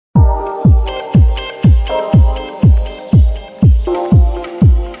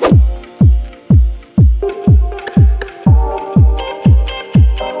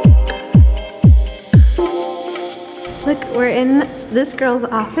girl's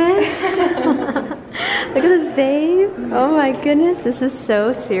office. Look at this babe. Oh my goodness, this is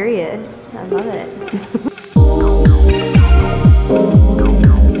so serious. I love it.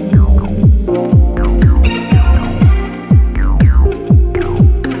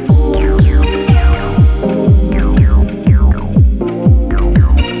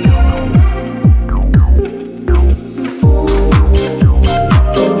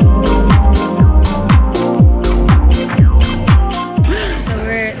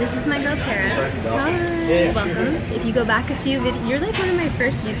 Welcome. If you go back a few videos, you're like one of my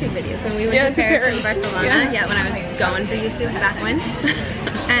first YouTube videos when we went to Paris and Barcelona. Yeah, when I was going for YouTube back when.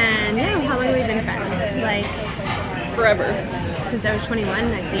 And yeah, how long have we been friends? Like forever. Since I was 21,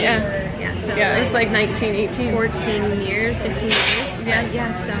 I think. Yeah. Yeah. So yeah, it's like 19, 18, 14 years, 15 years.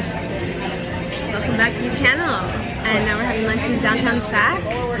 Yeah. So welcome back to the channel. And now we're having lunch in downtown Sac.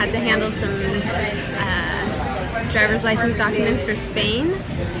 Had to handle some driver's license documents for Spain.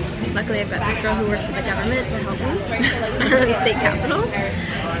 Luckily, I've got this girl who works at the government to help me, state capital.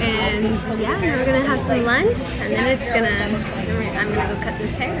 And yeah, now we're gonna have some lunch, and then I'm gonna go cut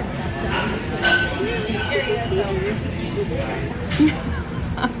this hair.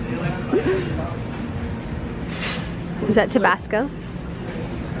 So. Is that Tabasco? I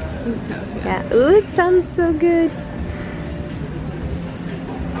think so. Yeah. Ooh, it sounds so good.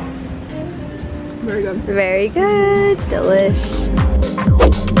 Very good. Very good. Delish.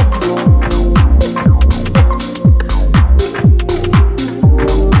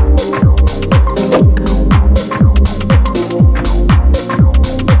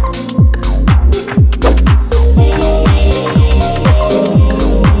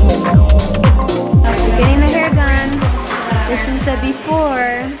 Getting the hair done. This is the before.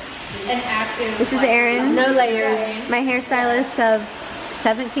 This is Erin. No layers. My hairstylist of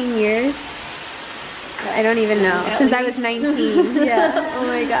 17 years. I don't even know. Since I was 19. Yeah. Oh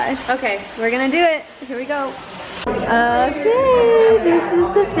my gosh. Okay. We're gonna do it. Here we go. Okay, this is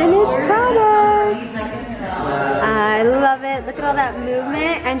the finished product. I love it. Look at all that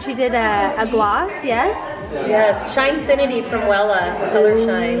movement. And she did a gloss, yeah? Yes, Shinefinity from Wella, Color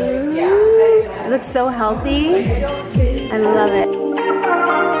Shine. Yeah. It looks so healthy. I love it.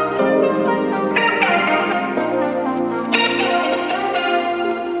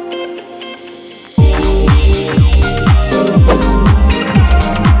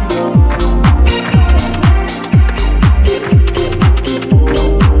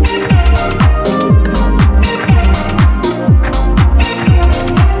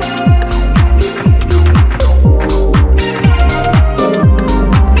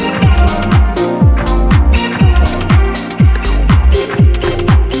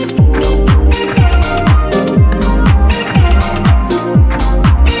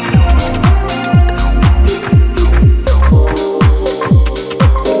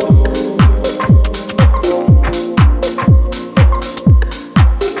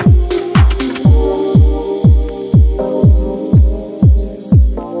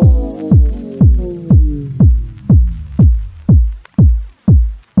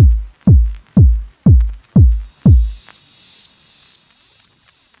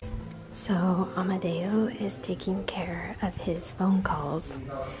 So Amadeo is taking care of his phone calls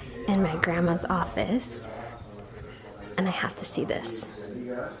in my grandma's office, and I have to see this. I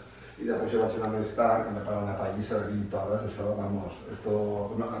després jo vaig anar més tard, que me paga una pallissa de 20 hores, això, vamos, esto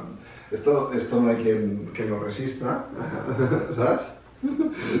no hay quien lo resista, ¿sabes?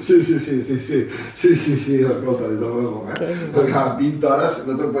 Sí, escolta, desde luego, Perquè a 20 hores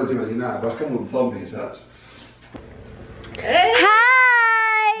no te'l pots imaginar, vas com un zombi, saps?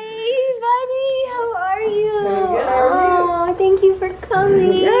 Hi, buddy, how are you? Oh, thank you for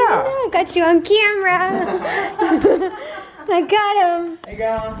coming. Yeah. I got you on camera. I got him. There you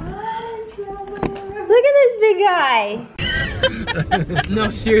go. Look at this big guy.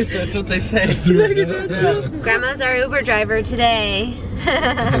 No, seriously, that's what they say. Yeah. Grandma's our Uber driver today.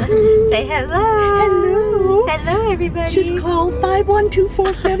 Say hello. Hello. Hello, everybody. Just call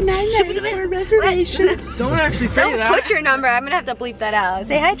 512-4799 for a reservation. Don't actually say Don't that. push your number. I'm gonna have to bleep that out.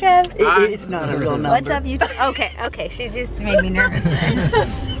 Say hi, Trev. It's not a real number. What's up, you? Okay. She's just made me nervous.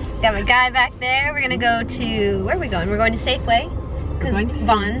 Got my guy back there. We're gonna go to, where are we going? We're going to Safeway. Because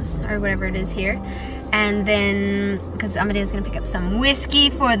Bonds, or whatever it is here. And then, because Amadeo's gonna pick up some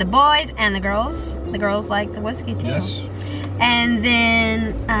whiskey for the boys and the girls. The girls like the whiskey too. Yes. And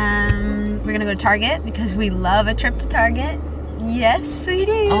then we're gonna go to Target because we love a trip to Target. Yes,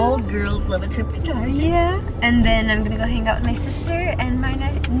 sweetie. All girls love a trip to Target. Yeah. And then I'm gonna go hang out with my sister and my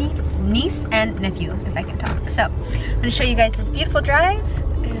niece and nephew, if I can talk. So I'm gonna show you guys this beautiful drive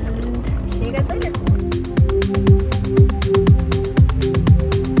and see you guys later.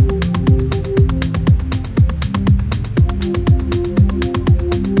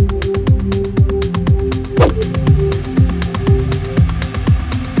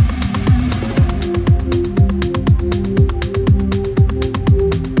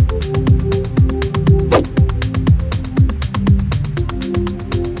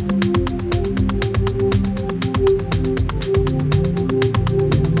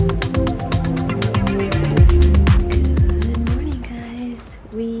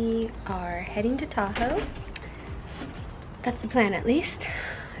 we are heading to Tahoe. That's the plan, at least.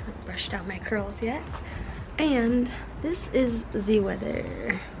 I haven't brushed out my curls yet. And this is the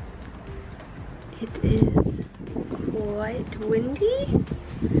weather. It is quite windy,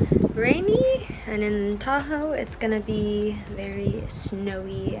 rainy, and in Tahoe it's gonna be very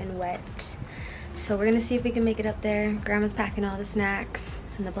snowy and wet. So we're gonna see if we can make it up there. Grandma's packing all the snacks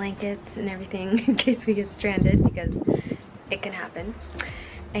and the blankets and everything in case we get stranded, because it can happen.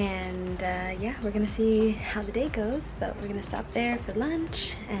 And yeah, we're gonna see how the day goes, but we're gonna stop there for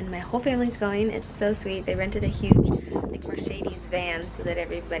lunch, and my whole family's going. It's so sweet. They rented a huge like Mercedes van so that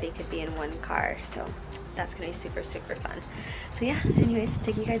everybody could be in one car, so that's gonna be super fun. So yeah, anyways,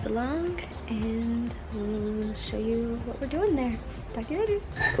 take you guys along and we'll show you what we're doing there. Talk to you later.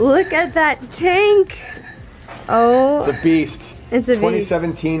 Look at that tank. Oh, it's a beast. It's a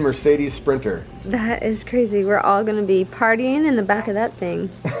 2017 Mercedes Sprinter. That is crazy. We're all gonna be partying in the back of that thing.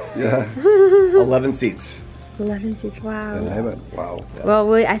 Yeah. 11 seats. 11 seats. Wow. Wow. Yeah.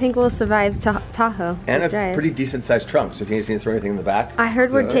 Well, I think we'll survive Tahoe. And a pretty decent sized trunk, so if you need to throw anything in the back. I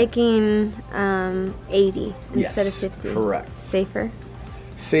heard we're taking 80 instead of 50. Correct. Safer.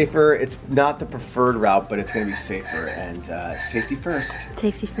 Safer. It's not the preferred route, but it's going to be safer, and safety first.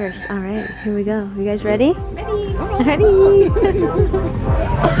 Safety first. All right, here we go. You guys ready? Ready. Ready.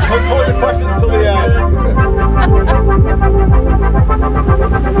 Let's hold the questions till the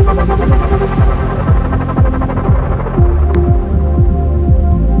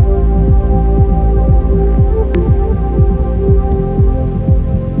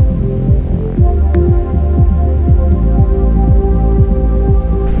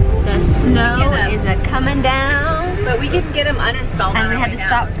coming down, but we can get them uninstalled. And we had to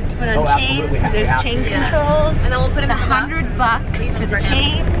stop to put on chains because there's chain controls. And then we'll put them $100 for the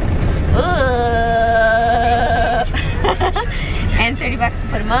chains. And $30 to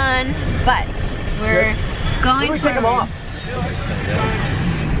put them on. But we're going for. Take them off.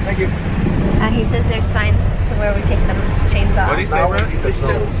 Thank you. He says there's signs to where we take them chains off. What do you say, Brett? They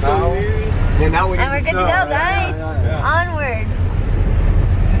sound so weird. And now we're good to go, guys. Onward.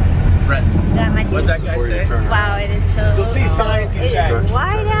 What'd that guy say? Wow, it is so. You'll see signs, he said.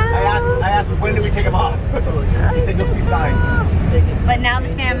 Wide out. I asked him, when do we take them off? He said, you'll see signs. But now the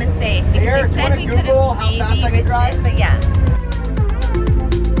fam is safe, because they said we could have maybe risked it, but yeah.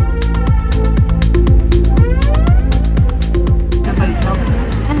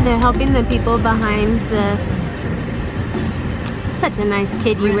 And they're helping the people behind this. Such a nice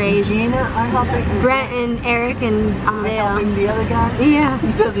kid you raised. Brett and Eric and Amadeo. Helping the other guy? Yeah.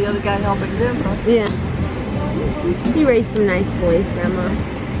 You said the other guy helping them, huh? Yeah. You raised some nice boys, Grandma.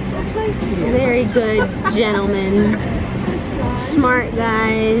 Very good gentlemen. Smart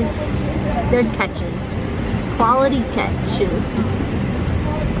guys. They're catches. Quality catches.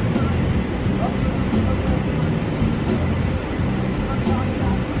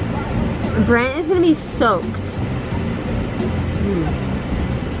 Brent is gonna be soaked.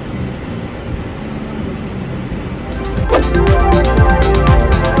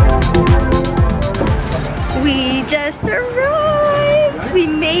 We just arrived. We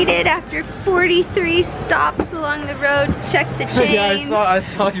made it after 43 stops along the road to check the chains. Yeah, I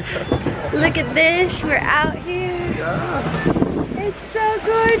saw you. Look at this. We're out here. It's so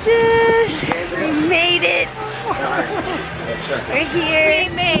gorgeous. We made it. We're here.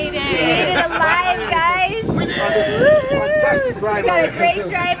 We made it alive, guys. We got a great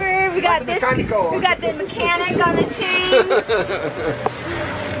driver. We got this. We got the mechanic on the chains.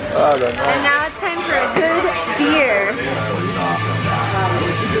 And now it's time for a good beer.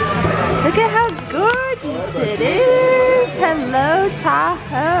 Look at how gorgeous it is. Hello,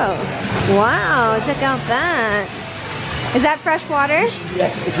 Tahoe. Wow, check out that. Is that fresh water?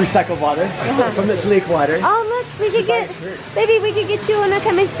 Yes, it's recycled water from the lake water. Oh, look, we could get, maybe we could get you una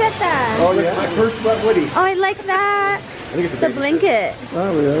camiseta. Oh, look, my first wet woody. Oh, I like that. The blanket.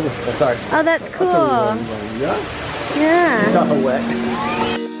 Oh, sorry. Oh, that's cool. Yeah. Tahoe wet.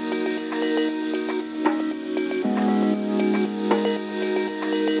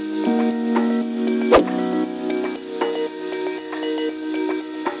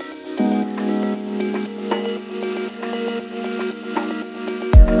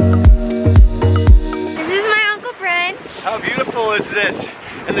 How beautiful is this?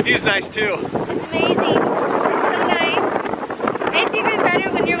 And the view's nice too. It's amazing. It's so nice. And it's even better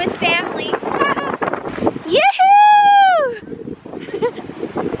when you're with family. Yahoo!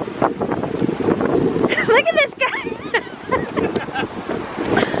 Look at this guy.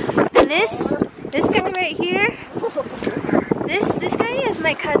 this guy right here. This guy is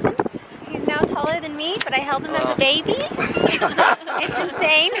my cousin. He's now taller than me, but I held him as a baby. It's insane.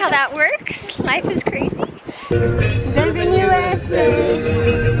 explain how that works. Life is crazy. Living USA.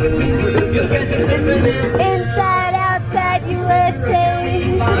 Inside, outside USA.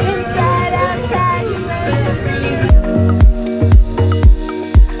 Inside, outside USA.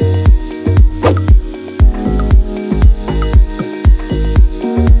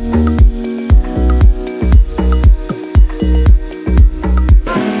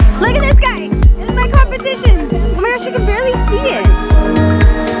 Look at this guy. This is my competition. Oh my gosh, you can barely see it.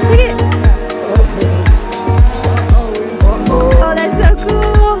 Look at it. Oh, that's so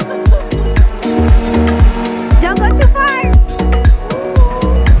cool. Don't go too far.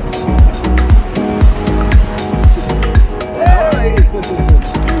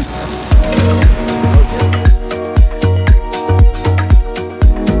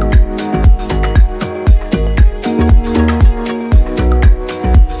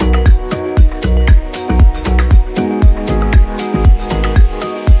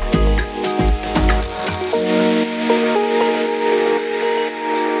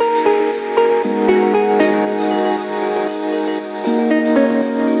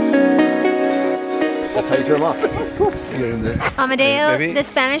 That's how you turn them off. Amadeo, the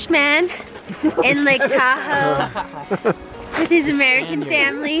Spanish man in Lake Tahoe with his American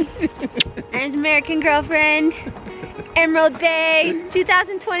family and his American girlfriend. Emerald Bay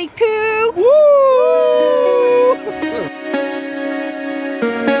 2022. Woo!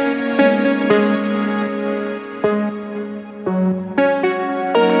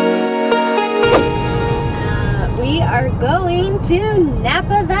 We are going to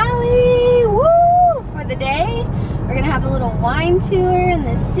Napa Valley. Woo! For the day. We're gonna have a little wine tour in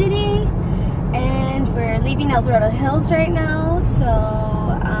the city, and we're leaving El Dorado Hills right now, so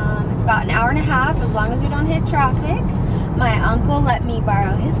it's about an hour and a half as long as we don't hit traffic. My uncle let me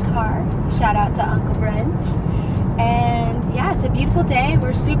borrow his car. Shout out to Uncle Brent. And yeah, it's a beautiful day.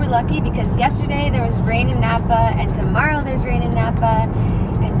 We're super lucky because yesterday there was rain in Napa, and tomorrow there's rain in Napa,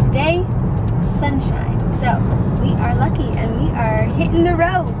 and today sunshine. So we are lucky and we are hitting the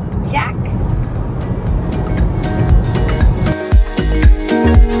road, Jack.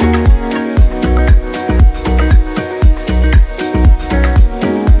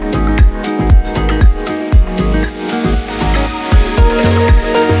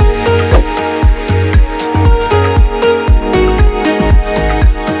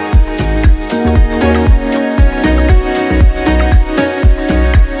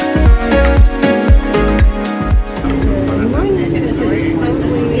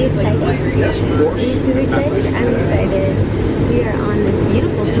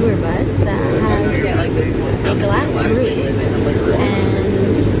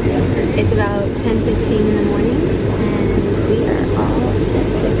 It's about 10:15 in the morning and we are all set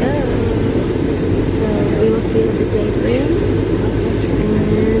to go. So we will see what the day brings.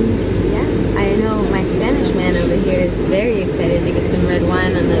 And yeah, I know my Spanish man over here is very excited to get some red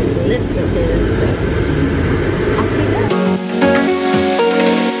wine on those lips of his. So off we go.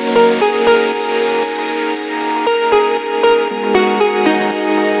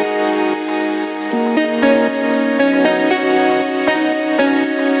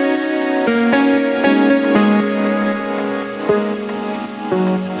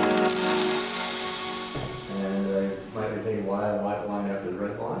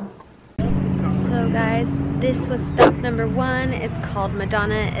 So guys, this was stop number 1. It's called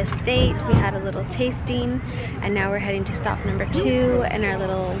Madonna Estate. We had a little tasting and now we're heading to stop number 2 in our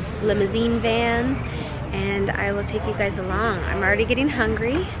little limousine van, and I will take you guys along. I'm already getting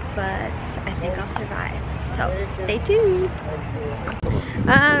hungry, but I think I'll survive. So stay tuned.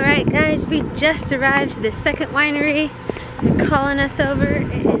 Alright guys, we just arrived to the second winery. They're calling us over.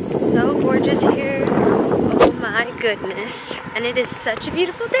 It is so gorgeous here. Oh my goodness. And it is such a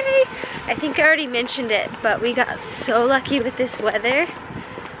beautiful day. I think I already mentioned it, but we got so lucky with this weather.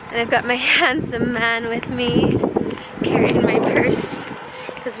 And I've got my handsome man with me carrying my purse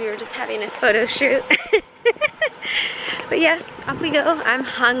because we were just having a photo shoot. But yeah, off we go. I'm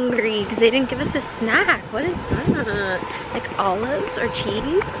hungry because they didn't give us a snack. What is that? Like olives or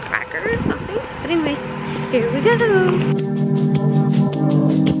cheese or cracker or something? But anyways, here we go.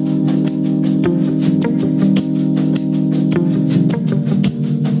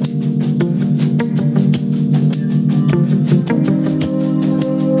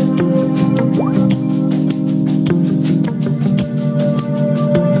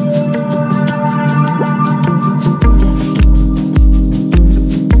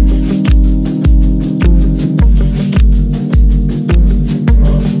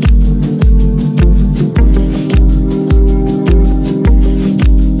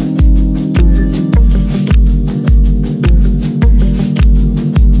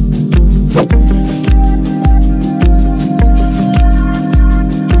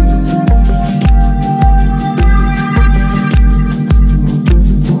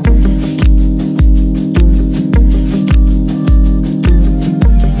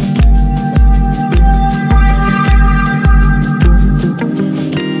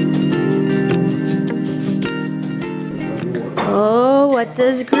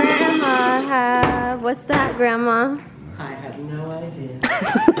 What's that, Grandma? I have no idea.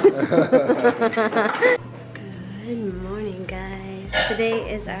 Good morning, guys.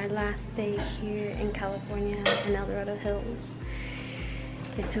 Today is our last day here in California in El Dorado Hills.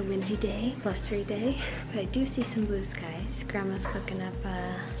 It's a windy day, blustery day, but I do see some blue skies. Grandma's cooking up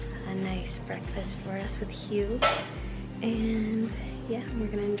a nice breakfast for us with Hugh. And yeah, we're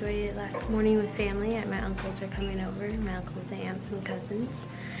gonna enjoy it last morning with family. My uncles are coming over, my uncles, aunts, and cousins.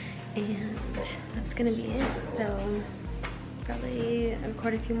 And that's gonna be it. So probably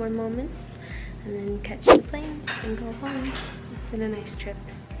record a few more moments and then catch the plane and go home. It's been a nice trip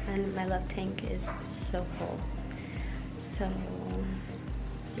and my love tank is so full. So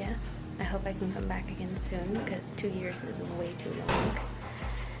yeah, I hope I can come back again soon because 2 years is way too long.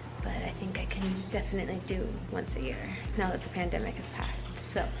 But I think I can definitely do once a year now that the pandemic has passed.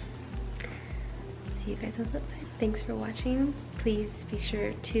 So see you guys on the flip side. Thanks for watching. Please be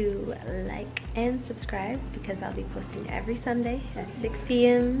sure to like and subscribe because I'll be posting every Sunday at 6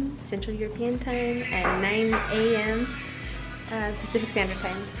 p.m. Central European Time and 9 a.m. Pacific Standard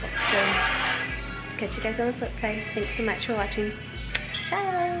Time. So catch you guys on the flip side. Thanks so much for watching.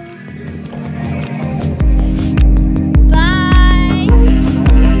 Ciao!